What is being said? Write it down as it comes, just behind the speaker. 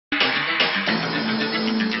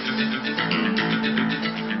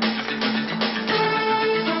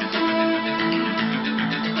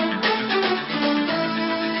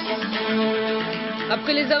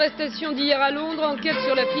arrestations d'hier à Londres, enquête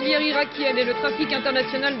sur la filière irakienne et le trafic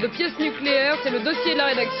international de pièces nucléaires. C'est le dossier de la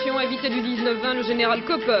rédaction, invité du 19-20, le général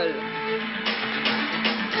Koppel.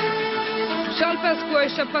 Charles Pasqua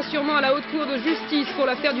échappera sûrement à la haute cour de justice pour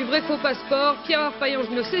l'affaire du vrai faux passeport. Pierre Arpaillange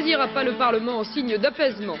ne saisira pas le Parlement en signe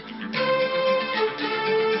d'apaisement.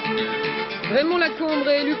 Raymond Lacombe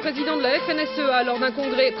est élu président de la FNSEA lors d'un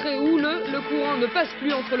congrès très houleux. Le courant ne passe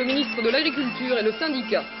plus entre le ministre de l'Agriculture et le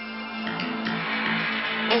syndicat.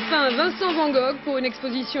 Enfin, Vincent Van Gogh pour une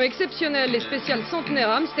exposition exceptionnelle et spéciale centenaire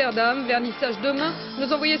à Amsterdam. Vernissage demain.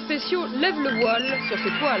 Nos envoyés spéciaux lèvent le voile sur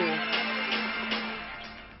ces toiles.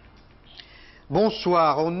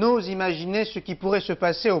 Bonsoir. On ose imaginer ce qui pourrait se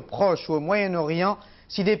passer au Proche ou au Moyen-Orient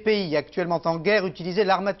si des pays actuellement en guerre utilisaient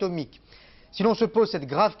l'arme atomique. Si l'on se pose cette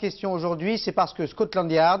grave question aujourd'hui, c'est parce que Scotland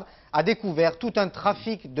Yard a découvert tout un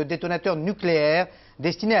trafic de détonateurs nucléaires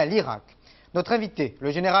destinés à l'Irak. Notre invité,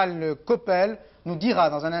 le général Koppel, nous dira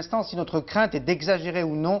dans un instant si notre crainte est d'exagérer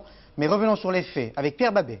ou non, mais revenons sur les faits avec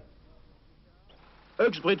Pierre Babet.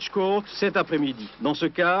 Uxbridge Court cet après-midi. Dans ce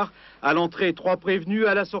car, à l'entrée 3 prévenus,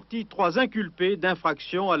 à la sortie 3 inculpés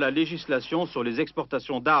d'infraction à la législation sur les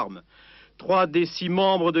exportations d'armes. 3 des 6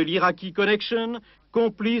 membres de l'Iraqi Connection,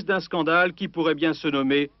 complices d'un scandale qui pourrait bien se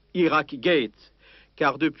nommer Iraq Gate.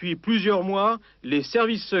 Car depuis plusieurs mois, les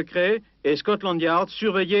services secrets et Scotland Yard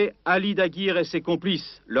surveillaient Ali Daguirre et ses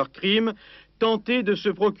complices. Leur crime, tenter de se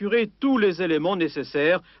procurer tous les éléments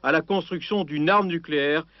nécessaires à la construction d'une arme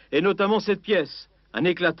nucléaire, et notamment cette pièce, un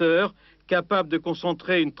éclateur capable de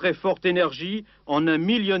concentrer une très forte énergie en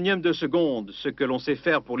 1/1000e de seconde. Ce que l'on sait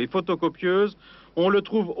faire pour les photocopieuses, on le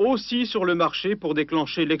trouve aussi sur le marché pour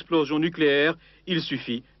déclencher l'explosion nucléaire. Il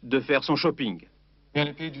suffit de faire son shopping.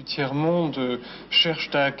 Les pays du tiers-monde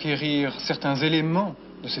cherchent à acquérir certains éléments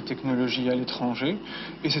de ces technologies à l'étranger,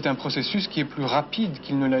 et c'est un processus qui est plus rapide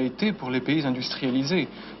qu'il ne l'a été pour les pays industrialisés.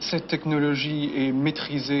 Cette technologie est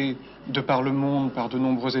maîtrisée de par le monde, par de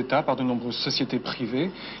nombreux États, par de nombreuses sociétés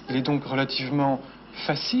privées. Il est donc relativement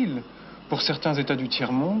facile pour certains États du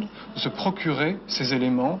tiers-monde de se procurer ces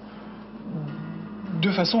éléments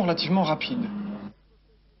de façon relativement rapide.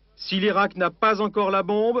 Si l'Irak n'a pas encore la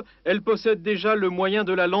bombe, elle possède déjà le moyen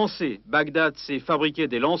de la lancer. Bagdad sait fabriquer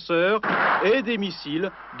des lanceurs et des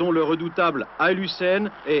missiles, dont le redoutable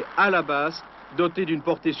Al-Hussein est à la base, doté d'une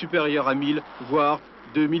portée supérieure à 1000, voire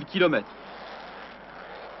 2000 km.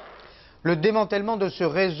 Le démantèlement de ce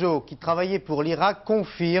réseau qui travaillait pour l'Irak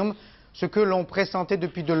confirme ce que l'on pressentait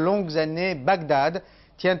depuis de longues années. Bagdad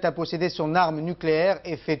tient à posséder son arme nucléaire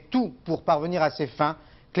et fait tout pour parvenir à ses fins.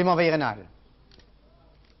 Clément Veyrenal.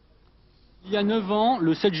 Il y a 9 ans,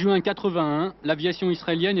 le 7 juin 81, l'aviation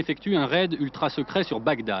israélienne effectue un raid ultra secret sur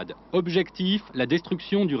Bagdad. Objectif, la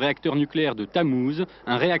destruction du réacteur nucléaire de Tammuz,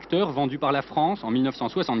 un réacteur vendu par la France en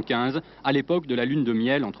 1975, à l'époque de la lune de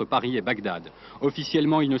miel entre Paris et Bagdad.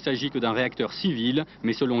 Officiellement, il ne s'agit que d'un réacteur civil,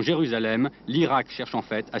 mais selon Jérusalem, l'Irak cherche en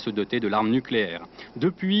fait à se doter de l'arme nucléaire.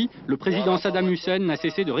 Depuis, le président Saddam Hussein n'a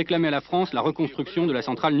cessé de réclamer à la France la reconstruction de la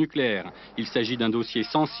centrale nucléaire. Il s'agit d'un dossier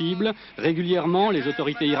sensible. Régulièrement, les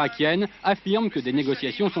autorités irakiennes affirme que des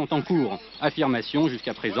négociations sont en cours. Affirmation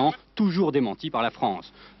jusqu'à présent toujours démentie par la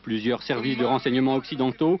France. Plusieurs services de renseignement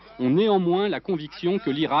occidentaux ont néanmoins la conviction que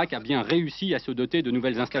l'Irak a bien réussi à se doter de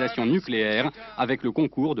nouvelles installations nucléaires avec le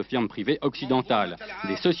concours de firmes privées occidentales.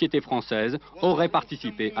 Des sociétés françaises auraient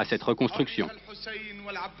participé à cette reconstruction.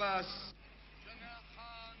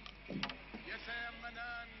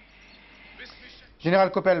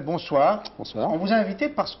 Général Koppel, bonsoir. Bonsoir. On vous a invité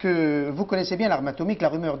parce que vous connaissez bien l'arme atomique. La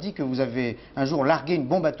rumeur dit que vous avez un jour largué une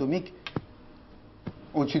bombe atomique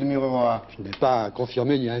au-dessus de Mururoa. Je n'ai pas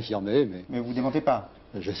confirmé ni infirmé, mais vous ne démentez pas.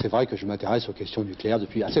 C'est vrai que je m'intéresse aux questions nucléaires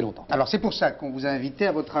depuis assez longtemps. Alors c'est pour ça qu'on vous a invité.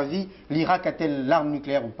 À votre avis, l'Irak a-t-elle l'arme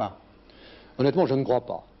nucléaire ou pas? Honnêtement, je ne crois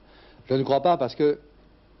pas. Je ne crois pas parce que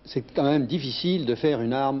c'est quand même difficile de faire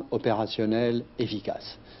une arme opérationnelle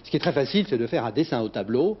efficace. Ce qui est très facile, c'est de faire un dessin au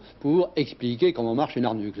tableau pour expliquer comment marche une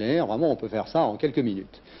arme nucléaire. Vraiment, on peut faire ça en quelques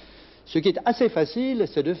minutes. Ce qui est assez facile,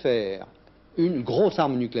 c'est de faire une grosse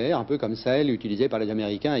arme nucléaire, un peu comme celle utilisée par les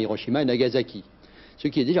Américains à Hiroshima et Nagasaki. Ce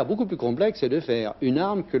qui est déjà beaucoup plus complexe, c'est de faire une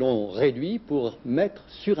arme que l'on réduit pour mettre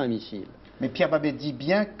sur un missile. Mais Pierre Babet dit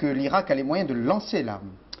bien que l'Irak a les moyens de lancer l'arme.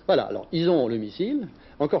 Voilà, alors ils ont le missile.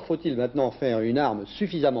 Encore faut-il maintenant faire une arme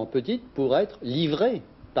suffisamment petite pour être livrée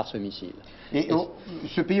par ce missile. Et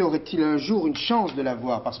ce pays aurait-il un jour une chance de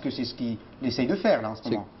l'avoir? Parce que c'est ce qu'il essaye de faire là en ce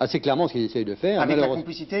moment. C'est assez clairement ce qu'il essaye de faire. Avec la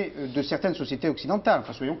complicité de certaines sociétés occidentales,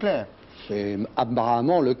 enfin soyons clairs. C'est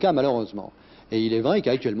apparemment le cas malheureusement. Et il est vrai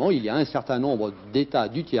qu'actuellement, il y a un certain nombre d'États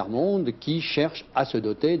du tiers-monde qui cherchent à se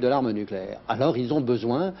doter de l'arme nucléaire. Alors, ils ont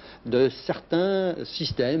besoin de certains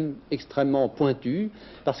systèmes extrêmement pointus,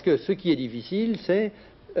 parce que ce qui est difficile, c'est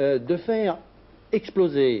de faire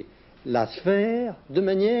exploser la sphère de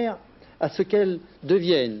manière à ce qu'elle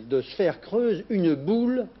devienne de sphère creuse une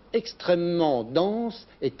boule extrêmement dense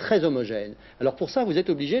et très homogène. Alors pour ça, vous êtes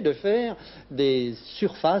obligé de faire des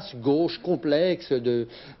surfaces gauches complexes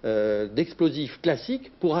d'explosifs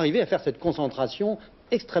classiques pour arriver à faire cette concentration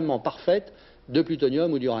extrêmement parfaite de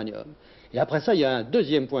plutonium ou d'uranium. Et après ça, il y a un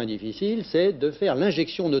deuxième point difficile, c'est de faire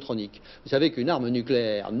l'injection neutronique. Vous savez qu'une arme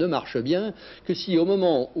nucléaire ne marche bien que si au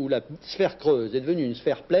moment où la sphère creuse est devenue une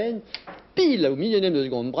sphère pleine, pile au millionième de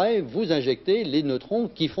seconde près, vous injectez les neutrons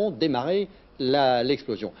qui font démarrer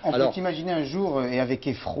l'explosion. On peut imaginer un jour, et avec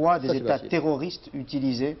effroi, des États terroristes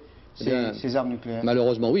utiliser ces armes nucléaires.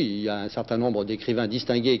 Malheureusement, oui, il y a un certain nombre d'écrivains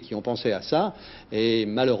distingués qui ont pensé à ça, et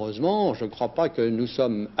malheureusement, je ne crois pas que nous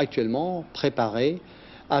sommes actuellement préparés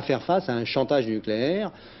à faire face à un chantage nucléaire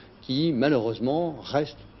qui, malheureusement,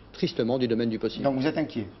 reste tristement du domaine du possible. Donc vous êtes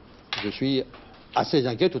inquiet? Je suis assez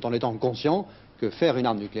inquiet, tout en étant conscient que faire une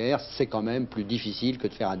arme nucléaire, c'est quand même plus difficile que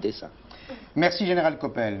de faire un dessin. Merci, Général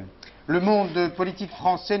Coppel. Le monde politique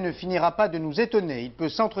français ne finira pas de nous étonner. Il peut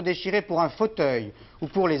s'entre-déchirer pour un fauteuil ou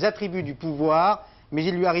pour les attributs du pouvoir, mais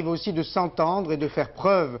il lui arrive aussi de s'entendre et de faire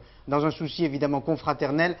preuve, dans un souci évidemment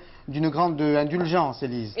confraternel, d'une grande indulgence,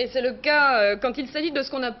 Élise. Et c'est le cas quand il s'agit de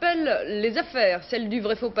ce qu'on appelle les affaires. Celle du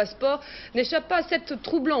vrai-faux passeport n'échappe pas à cette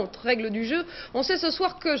troublante règle du jeu. On sait ce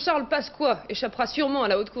soir que Charles Pasqua échappera sûrement à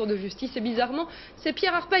la Haute Cour de justice et bizarrement, c'est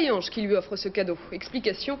Pierre Arpaillange qui lui offre ce cadeau.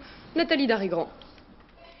 Explication, Nathalie Darrigrand.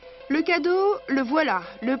 Le cadeau, le voilà,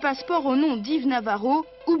 le passeport au nom d'Yves Navarro,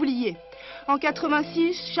 oublié. En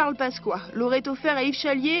 86, Charles Pasqua l'aurait offert à Yves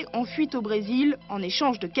Chalier en fuite au Brésil en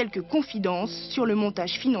échange de quelques confidences sur le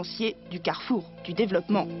montage financier du carrefour du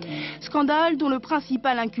développement. Scandale dont le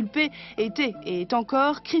principal inculpé était et est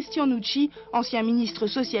encore Christian Nucci, ancien ministre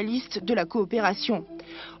socialiste de la coopération.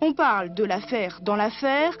 On parle de l'affaire dans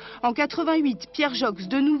l'affaire. En 88, Pierre Jox,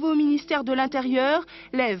 de nouveau ministère de l'Intérieur,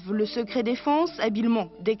 lève le secret défense, habilement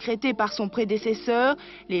décrété par son prédécesseur.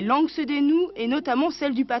 Les langues se dénouent et notamment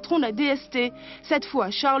celle du patron de la DST. Cette fois,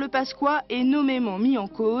 Charles Pasqua est nommément mis en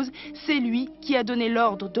cause. C'est lui qui a donné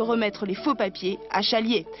l'ordre de remettre les faux papiers à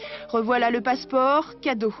Chalier. Revoilà le passeport,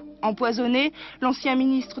 cadeau. Empoisonné, l'ancien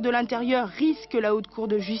ministre de l'Intérieur risque la haute cour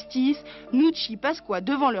de justice. Nucci, Pasqua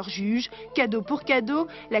devant leur juge. Cadeau pour cadeau,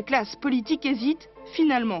 la classe politique hésite.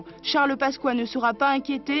 Finalement, Charles Pasqua ne sera pas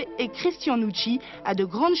inquiété et Christian Nucci a de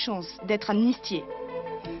grandes chances d'être amnistié.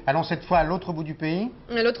 Allons cette fois à l'autre bout du pays.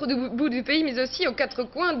 À l'autre bout du pays, mais aussi aux quatre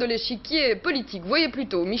coins de l'échiquier politique. Voyez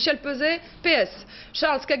plutôt Michel Peset, PS,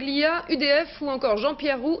 Charles Scaglia, UDF ou encore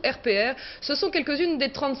Jean-Pierre Roux, RPR. Ce sont quelques-unes des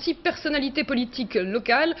 36 personnalités politiques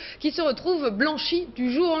locales qui se retrouvent blanchies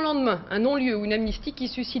du jour au lendemain. Un non-lieu ou une amnistie qui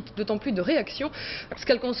suscite d'autant plus de réactions parce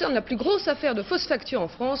qu'elle concerne la plus grosse affaire de fausses factures en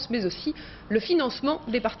France, mais aussi le financement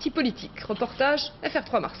des partis politiques. Reportage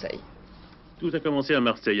FR3 Marseille. Tout a commencé à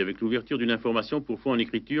Marseille avec l'ouverture d'une information pour faux en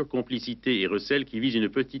écriture, complicité et recel qui vise une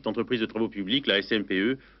petite entreprise de travaux publics, la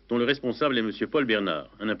SMPE, dont le responsable est M. Paul Bernard.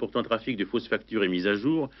 Un important trafic de fausses factures est mis à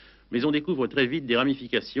jour, mais on découvre très vite des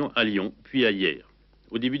ramifications à Lyon, puis à Hyères.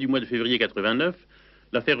 Au début du mois de février 89,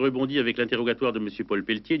 l'affaire rebondit avec l'interrogatoire de M. Paul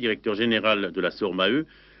Pelletier, directeur général de la SORMAE.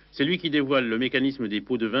 C'est lui qui dévoile le mécanisme des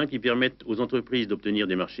pots de vin qui permettent aux entreprises d'obtenir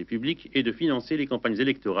des marchés publics et de financer les campagnes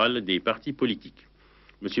électorales des partis politiques.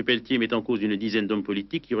 M. Pelletier met en cause une dizaine d'hommes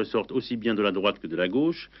politiques qui ressortent aussi bien de la droite que de la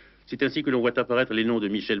gauche. C'est ainsi que l'on voit apparaître les noms de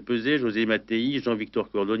Michel Peset, José Mattei,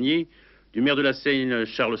 Jean-Victor Cordonnier, du maire de la Seine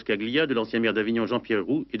Charles Scaglia, de l'ancien maire d'Avignon Jean-Pierre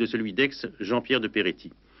Roux et de celui d'Aix Jean-Pierre de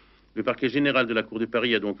Peretti. Le parquet général de la Cour de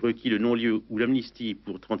Paris a donc requis le non-lieu ou l'amnistie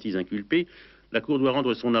pour 36 inculpés. La Cour doit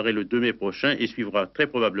rendre son arrêt le 2 mai prochain et suivra très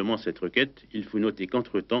probablement cette requête. Il faut noter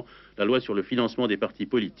qu'entre-temps, la loi sur le financement des partis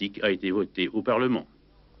politiques a été votée au Parlement.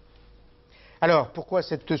 Alors, pourquoi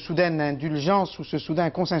cette soudaine indulgence ou ce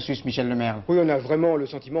soudain consensus, Michel Lemaire? Oui, on a vraiment le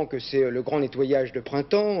sentiment que c'est le grand nettoyage de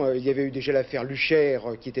printemps. Il y avait eu déjà l'affaire Lucher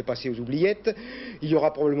qui était passée aux oubliettes. Il y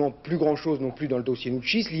aura probablement plus grand-chose non plus dans le dossier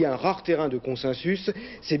Nucci. Il y a un rare terrain de consensus,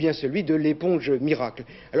 c'est bien celui de l'éponge miracle.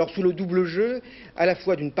 Alors, sous le double jeu, à la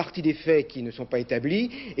fois d'une partie des faits qui ne sont pas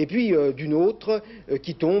établis, et puis d'une autre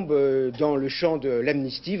qui tombe dans le champ de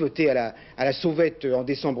l'amnistie votée à la sauvette en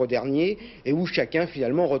décembre dernier, et où chacun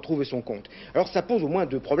finalement retrouve son compte. Alors ça pose au moins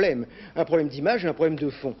deux problèmes, un problème d'image et un problème de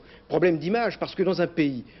fond. Problème d'image parce que dans un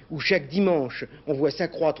pays où chaque dimanche on voit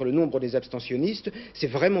s'accroître le nombre des abstentionnistes, c'est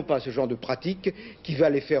vraiment pas ce genre de pratique qui va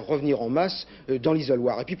les faire revenir en masse dans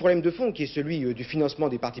l'isoloir. Et puis problème de fond qui est celui du financement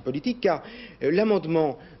des partis politiques, car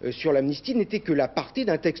l'amendement sur l'amnistie n'était que la partie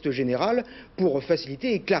d'un texte général pour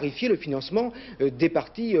faciliter et clarifier le financement des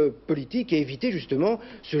partis politiques et éviter justement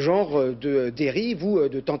ce genre de dérive ou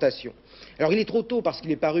de tentation. Alors il est trop tôt parce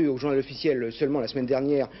qu'il est paru au journal officiel seulement la semaine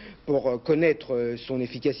dernière pour connaître son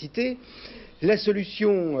efficacité. La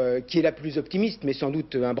solution qui est la plus optimiste, mais sans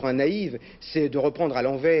doute un brin naïve, c'est de reprendre à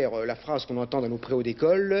l'envers la phrase qu'on entend dans nos préaux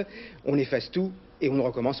d'école, on efface tout et on ne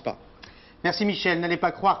recommence pas. Merci Michel. N'allez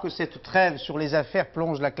pas croire que cette trêve sur les affaires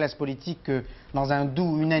plonge la classe politique dans un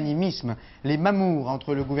doux unanimisme. Les mamours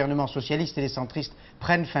entre le gouvernement socialiste et les centristes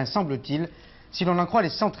prennent fin, semble-t-il, si l'on en croit les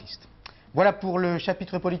centristes. Voilà pour le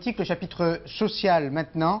chapitre politique, le chapitre social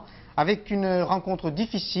maintenant, avec une rencontre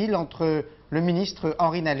difficile entre le ministre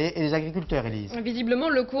Henri Nallet et les agriculteurs, Élise. Visiblement,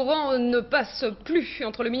 le courant ne passe plus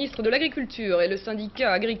entre le ministre de l'Agriculture et le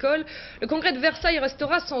syndicat agricole. Le congrès de Versailles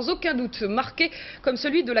restera sans aucun doute marqué comme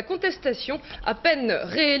celui de la contestation. À peine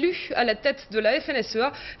réélu à la tête de la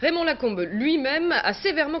FNSEA, Raymond Lacombe lui-même a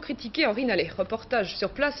sévèrement critiqué Henri Nallet. Reportage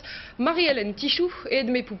sur place, Marie-Hélène Tichou et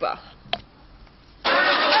Edmé Poupard.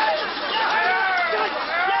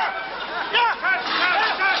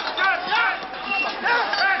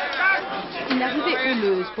 Une arrivée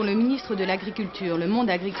houleuse pour le ministre de l'Agriculture. Le monde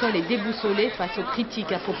agricole est déboussolé face aux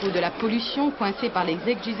critiques à propos de la pollution, coincé par les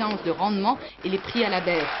exigences de rendement et les prix à la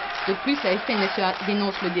baisse. De plus, la FNSEA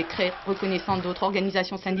dénonce le décret reconnaissant d'autres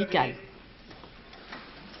organisations syndicales.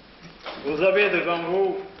 Vous avez devant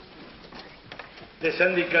vous des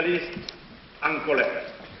syndicalistes en colère.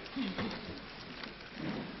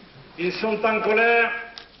 Ils sont en colère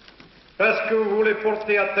parce que vous voulez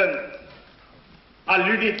porter atteinte à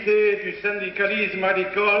l'unité du syndicalisme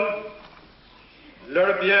agricole,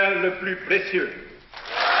 leur bien le plus précieux.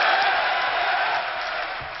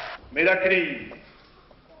 Mais la crise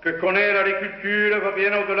que connaît l'agriculture va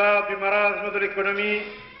bien au-delà du marasme de l'économie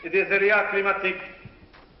et des aléas climatiques.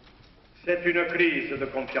 C'est une crise de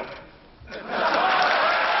confiance.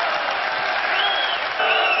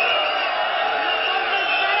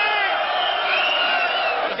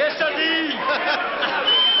 Qu'est-ce que ça dit?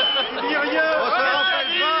 Il dit rien. On se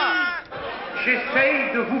rappelle pas.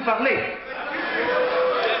 J'essaye de vous parler.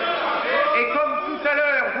 Et comme tout à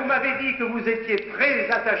l'heure, vous m'avez dit que vous étiez très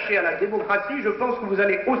attaché à la démocratie, je pense que vous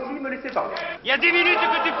allez aussi me laisser parler. Il y a 10 minutes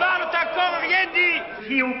que tu parles, t'as encore rien dit.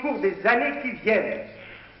 Si au cours des années qui viennent,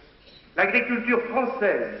 l'agriculture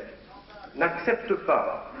française n'accepte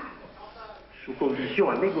pas, sous condition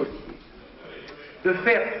à négocier, de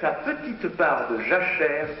faire sa petite part de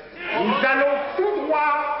jachère, nous allons tout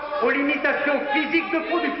droit aux limitations physiques de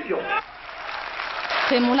production.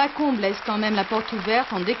 Raymond Lacombe laisse quand même la porte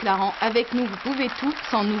ouverte en déclarant « Avec nous, vous pouvez tout,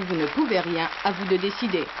 sans nous, vous ne pouvez rien, à vous de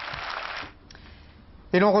décider ».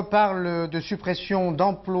 Et l'on reparle de suppression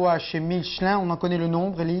d'emplois chez Michelin. On en connaît le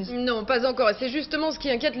nombre, Élise? Non, pas encore. Et c'est justement ce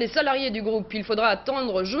qui inquiète les salariés du groupe. Il faudra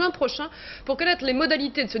attendre juin prochain pour connaître les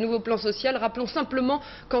modalités de ce nouveau plan social. Rappelons simplement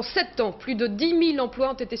qu'en 7 ans, plus de 10 000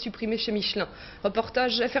 emplois ont été supprimés chez Michelin.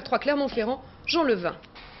 Reportage FR3 Clermont-Ferrand, Jean Levin.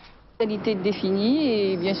 Qualité définie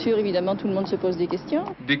et bien sûr, évidemment, tout le monde se pose des questions.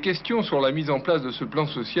 Des questions sur la mise en place de ce plan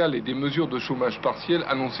social et des mesures de chômage partiel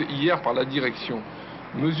annoncées hier par la direction.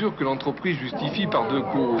 Mesures que l'entreprise justifie par deux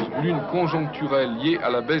causes. L'une conjoncturelle liée à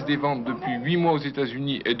la baisse des ventes depuis 8 mois aux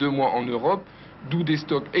États-Unis et 2 mois en Europe, d'où des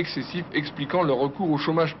stocks excessifs expliquant le recours au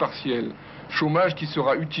chômage partiel. Chômage qui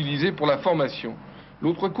sera utilisé pour la formation.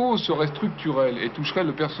 L'autre cause serait structurelle et toucherait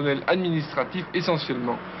le personnel administratif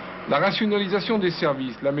essentiellement. La rationalisation des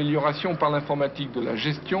services, l'amélioration par l'informatique de la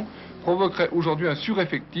gestion provoquerait aujourd'hui un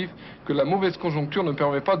sureffectif que la mauvaise conjoncture ne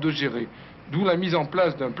permet pas de gérer. D'où la mise en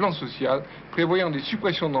place d'un plan social prévoyant des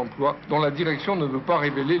suppressions d'emplois dont la direction ne veut pas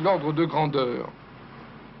révéler l'ordre de grandeur.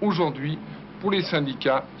 Aujourd'hui, pour les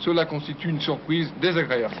syndicats, cela constitue une surprise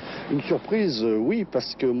désagréable. Une surprise, oui,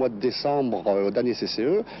 parce qu'au mois de décembre, au dernier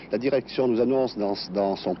CCE, la direction nous annonce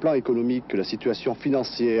dans son plan économique que la situation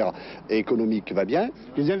financière et économique va bien.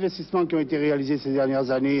 Les investissements qui ont été réalisés ces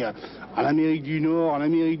dernières années en Amérique du Nord, en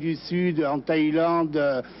Amérique du Sud, en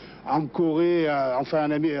Thaïlande, en Corée, enfin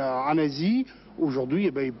en Asie,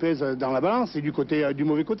 aujourd'hui, ils pèsent dans la balance et du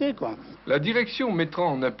mauvais côté, quoi. La direction mettra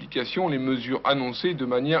en application les mesures annoncées de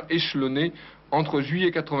manière échelonnée entre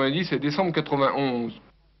juillet 90 et décembre 91.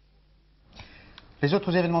 Les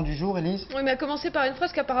autres événements du jour, Élise? Oui, mais à commencer par une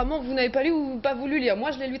phrase qu'apparemment vous n'avez pas lu ou pas voulu lire.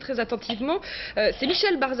 Moi, je l'ai lu très attentivement. C'est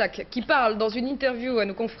Michel Barzac qui parle dans une interview à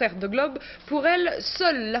nos confrères de Globe. Pour elle,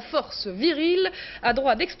 seule la force virile a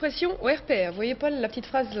droit d'expression au RPR. Vous voyez, Paul, la petite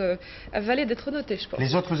phrase valait d'être notée, je pense.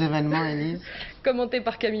 Les autres événements, Élise? Commenté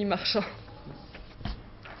par Camille Marchand.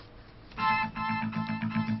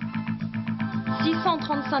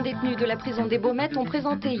 635 détenus de la prison des Baumettes ont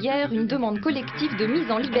présenté hier une demande collective de mise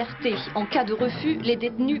en liberté. En cas de refus, les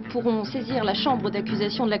détenus pourront saisir la chambre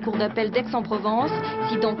d'accusation de la cour d'appel d'Aix-en-Provence.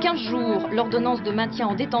 Si dans 15 jours, l'ordonnance de maintien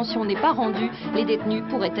en détention n'est pas rendue, les détenus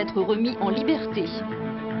pourraient être remis en liberté.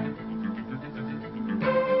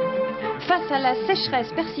 Face à la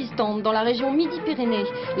sécheresse persistante dans la région Midi-Pyrénées,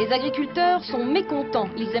 les agriculteurs sont mécontents.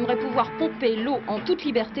 Ils aimeraient pouvoir pomper l'eau en toute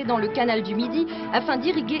liberté dans le canal du Midi afin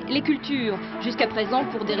d'irriguer les cultures. Jusqu'à présent,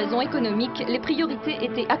 pour des raisons économiques, les priorités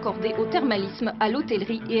étaient accordées au thermalisme, à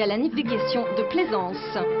l'hôtellerie et à la navigation de plaisance.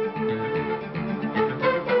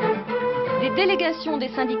 Des délégations des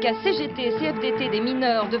syndicats CGT et CFDT des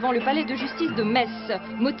mineurs devant le palais de justice de Metz.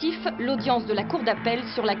 Motif, l'audience de la cour d'appel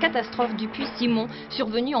sur la catastrophe du puits Simon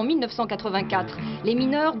survenue en 1984. Les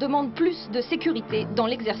mineurs demandent plus de sécurité dans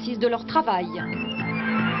l'exercice de leur travail.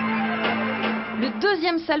 Le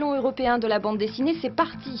deuxième salon européen de la bande dessinée, c'est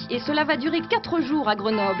parti. Et cela va durer 4 jours à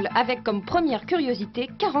Grenoble, avec comme première curiosité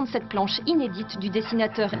 47 planches inédites du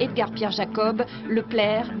dessinateur Edgar Pierre Jacob, le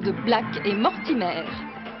Plaire de Black et Mortimer.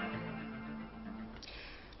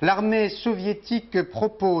 L'armée soviétique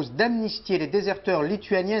propose d'amnistier les déserteurs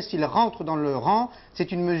lituaniens s'ils rentrent dans le rang.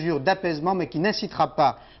 C'est une mesure d'apaisement mais qui n'incitera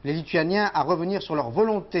pas les Lituaniens à revenir sur leur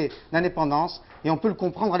volonté d'indépendance. Et on peut le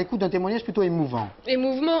comprendre à l'écoute d'un témoignage plutôt émouvant.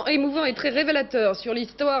 Émouvant et très révélateur sur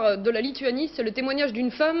l'histoire de la Lituanie. C'est le témoignage d'une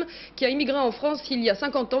femme qui a immigré en France il y a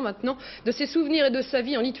 50 ans maintenant. De ses souvenirs et de sa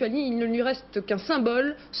vie en Lituanie, il ne lui reste qu'un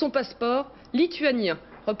symbole, son passeport lituanien.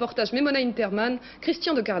 Reportage Memona Interman,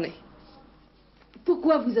 Christian de Carnet.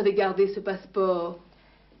 Pourquoi vous avez gardé ce passeport?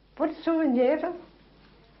 Pour souvenir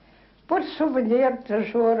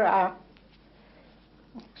toujours.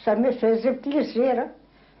 Ça me faisait plaisir.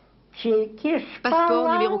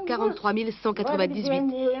 Passeport numéro 43 198,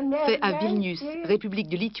 fait à Vilnius, République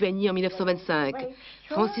de Lituanie en 1925.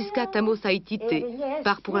 Francisca Tamosaitite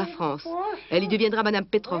part pour la France. Elle y deviendra Madame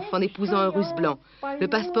Petrov en épousant un Russe blanc. Le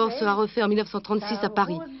passeport sera refait en 1936 à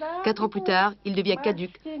Paris. 4 ans plus tard, il devient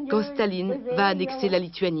caduc quand Staline va annexer la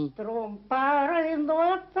Lituanie.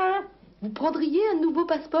 Vous prendriez un nouveau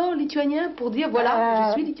passeport lituanien pour dire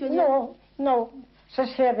voilà, je suis lituanien? Non, ça ne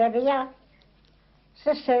serait rien.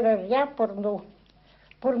 Ça ne serait rien pour nous.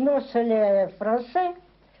 Pour nous, c'est les Français.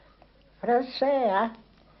 Hein.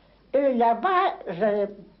 Eux, là-bas,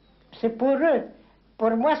 c'est pour eux. Pour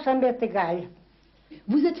moi, ça m'est égal.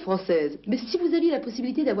 Vous êtes française, mais si vous aviez la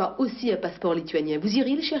possibilité d'avoir aussi un passeport lituanien, vous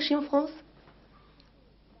iriez le chercher en France?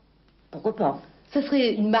 Pourquoi pas? Ça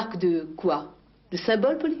serait une marque de quoi? De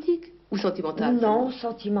symbole politique ou sentimental? Non,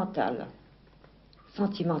 sentimental.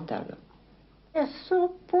 Sentimental.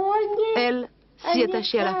 Elle, si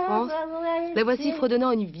attachée à la France, la voici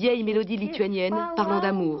fredonnant une vieille mélodie lituanienne parlant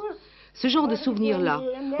d'amour. Ce genre de souvenir-là,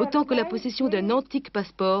 autant que la possession d'un antique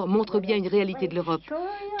passeport, montre bien une réalité de l'Europe.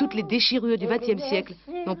 Toutes les déchirures du XXe siècle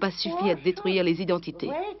n'ont pas suffi à détruire les identités.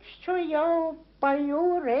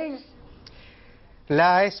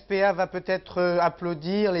 La SPA va peut-être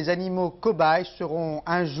applaudir. Les animaux cobayes seront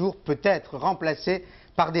un jour peut-être remplacés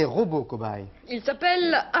par des robots cobayes. Il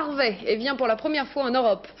s'appelle Harvey et vient pour la première fois en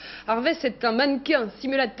Europe. Harvey, c'est un mannequin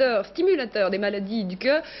stimulateur des maladies du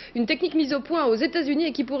cœur, une technique mise au point aux États-Unis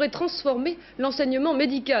et qui pourrait transformer l'enseignement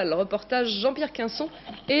médical. Reportage Jean-Pierre Quinson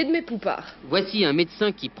et Edmé Poupard. Voici un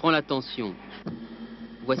médecin qui prend la tension.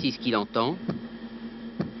 Voici ce qu'il entend.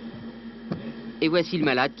 Et voici le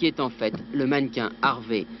malade qui est en fait le mannequin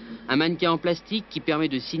Harvey. Un mannequin en plastique qui permet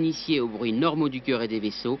de s'initier aux bruits normaux du cœur et des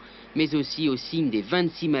vaisseaux, mais aussi aux signes des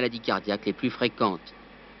 26 maladies cardiaques les plus fréquentes.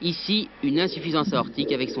 Ici, une insuffisance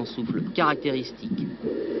aortique avec son souffle caractéristique.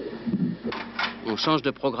 On change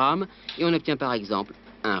de programme et on obtient par exemple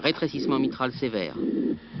un rétrécissement mitral sévère.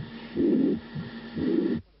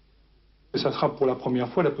 Ça sera pour la première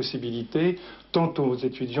fois la possibilité, tant aux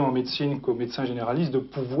étudiants en médecine qu'aux médecins généralistes, de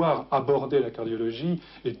pouvoir aborder la cardiologie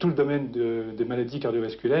et tout le domaine des maladies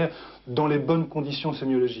cardiovasculaires dans les bonnes conditions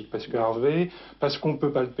sémiologiques. Parce que Harvey, parce qu'on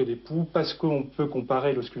peut palper les pouls, parce qu'on peut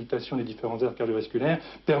comparer l'auscultation des différentes aires cardiovasculaires,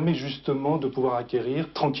 permet justement de pouvoir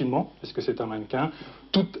acquérir tranquillement, parce que c'est un mannequin,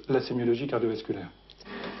 toute la sémiologie cardiovasculaire.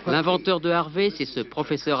 L'inventeur de Harvey, c'est ce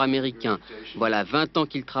professeur américain. Voilà 20 ans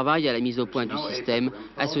qu'il travaille à la mise au point du système,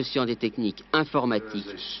 associant des techniques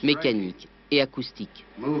informatiques, mécaniques et acoustiques.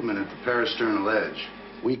 Movement at the parasternal edge.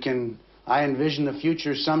 We can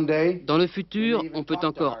Dans le futur, on peut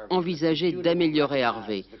encore envisager d'améliorer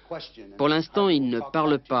Harvey. Pour l'instant, il ne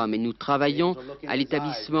parle pas, mais nous travaillons à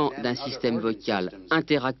l'établissement d'un système vocal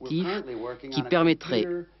interactif qui permettrait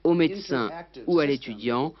au médecin ou à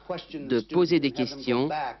l'étudiant de poser des questions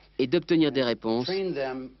et d'obtenir des réponses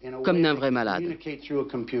comme d'un vrai malade.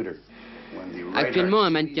 Actuellement, un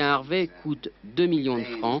mannequin Harvey coûte 2 millions de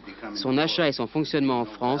francs. Son achat et son fonctionnement en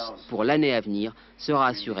France pour l'année à venir sera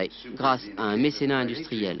assuré grâce à un mécénat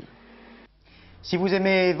industriel. Si vous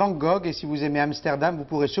aimez Van Gogh et si vous aimez Amsterdam, vous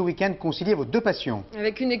pourrez ce week-end concilier vos deux passions.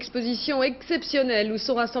 Avec une exposition exceptionnelle où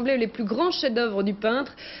sont rassemblés les plus grands chefs-d'œuvre du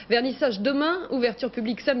peintre. Vernissage demain, ouverture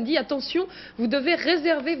publique samedi. Attention, vous devez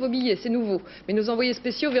réserver vos billets, c'est nouveau. Mais nos envoyés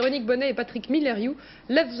spéciaux, Véronique Bonnet et Patrick Milleriou,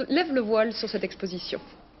 lèvent le voile sur cette exposition.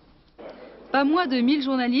 Pas moins de 1000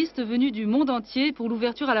 journalistes venus du monde entier pour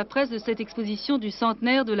l'ouverture à la presse de cette exposition du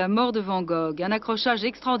centenaire de la mort de Van Gogh. Un accrochage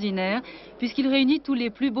extraordinaire puisqu'il réunit tous les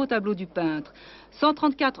plus beaux tableaux du peintre.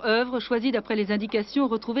 134 œuvres choisies d'après les indications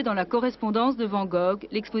retrouvées dans la correspondance de Van Gogh,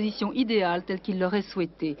 l'exposition idéale telle qu'il l'aurait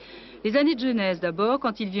souhaité. Les années de jeunesse d'abord,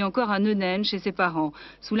 quand il vit encore à Neunen chez ses parents.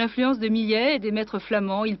 Sous l'influence de Millet et des maîtres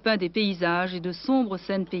flamands, il peint des paysages et de sombres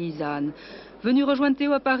scènes paysannes. Venu rejoindre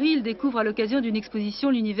Théo à Paris, il découvre à l'occasion d'une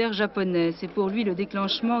exposition l'univers japonais. C'est pour lui le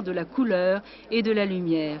déclenchement de la couleur et de la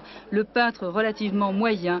lumière. Le peintre relativement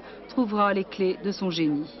moyen trouvera les clés de son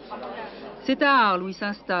génie. C'est à Arles où il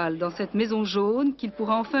s'installe, dans cette maison jaune, qu'il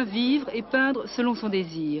pourra enfin vivre et peindre selon son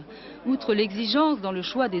désir. Outre l'exigence dans le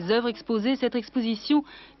choix des œuvres exposées, cette exposition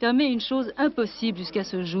permet une chose impossible jusqu'à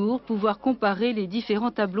ce jour, pouvoir comparer les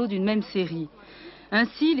différents tableaux d'une même série.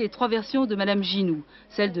 Ainsi, les 3 versions de Madame Ginoux,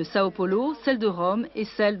 celle de Sao Paulo, celle de Rome et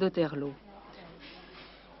celle d'Otterlo.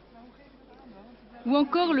 Ou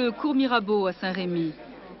encore le cours Mirabeau à Saint-Rémy.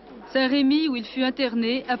 Saint-Rémy où il fut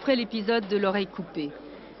interné après l'épisode de l'oreille coupée.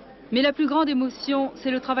 Mais la plus grande émotion,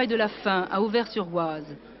 c'est le travail de la fin à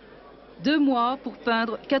Auvers-sur-Oise. 2 mois pour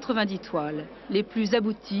peindre 90 toiles, les plus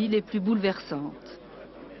abouties, les plus bouleversantes.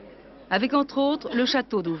 Avec entre autres le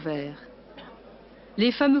château d'Auvers.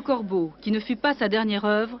 Les fameux corbeaux, qui ne fut pas sa dernière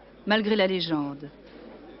œuvre, malgré la légende.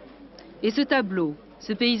 Et ce tableau,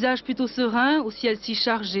 ce paysage plutôt serein, au ciel si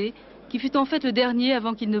chargé, qui fut en fait le dernier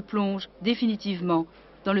avant qu'il ne plonge définitivement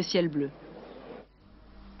dans le ciel bleu.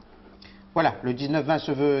 Voilà, le 19-20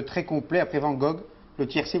 se veut très complet après Van Gogh. Le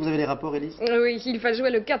tiercé, vous avez les rapports, Élise? Oui, il va jouer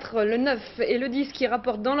le 4, le 9 et le 10 qui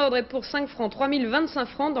rapportent dans l'ordre et pour 5 francs 3025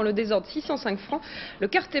 francs, dans le désordre 605 francs. Le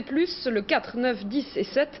quartet plus, le 4, 9, 10 et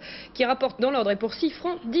 7 qui rapportent dans l'ordre et pour 6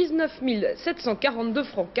 francs 19 742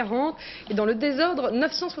 francs 40 et dans le désordre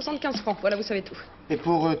 975 francs. Voilà, vous savez tout. Et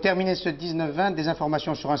pour terminer ce 19-20, des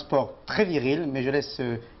informations sur un sport très viril, mais je laisse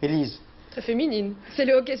Élise. Très féminine. C'est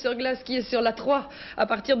le hockey sur glace qui est sur la 3 à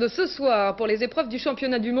partir de ce soir pour les épreuves du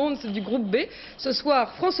championnat du monde du groupe B. Ce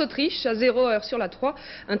soir, France-Autriche à 0h sur la 3.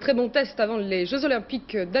 Un très bon test avant les Jeux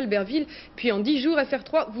Olympiques d'Albertville. Puis en 10 jours,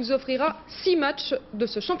 FR3 vous offrira 6 matchs de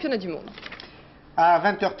ce championnat du monde. À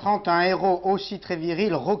 20h30, un héros aussi très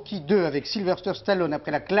viril, Rocky 2 avec Sylvester Stallone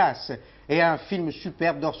après la classe et un film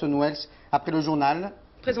superbe d'Orson Welles après le journal.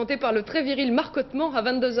 Présenté par le très viril Marc Ottement à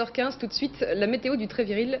 22h15. Tout de suite, la météo du très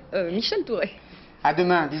viril Michel Touré. À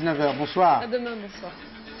demain, 19h. Bonsoir. À demain, bonsoir.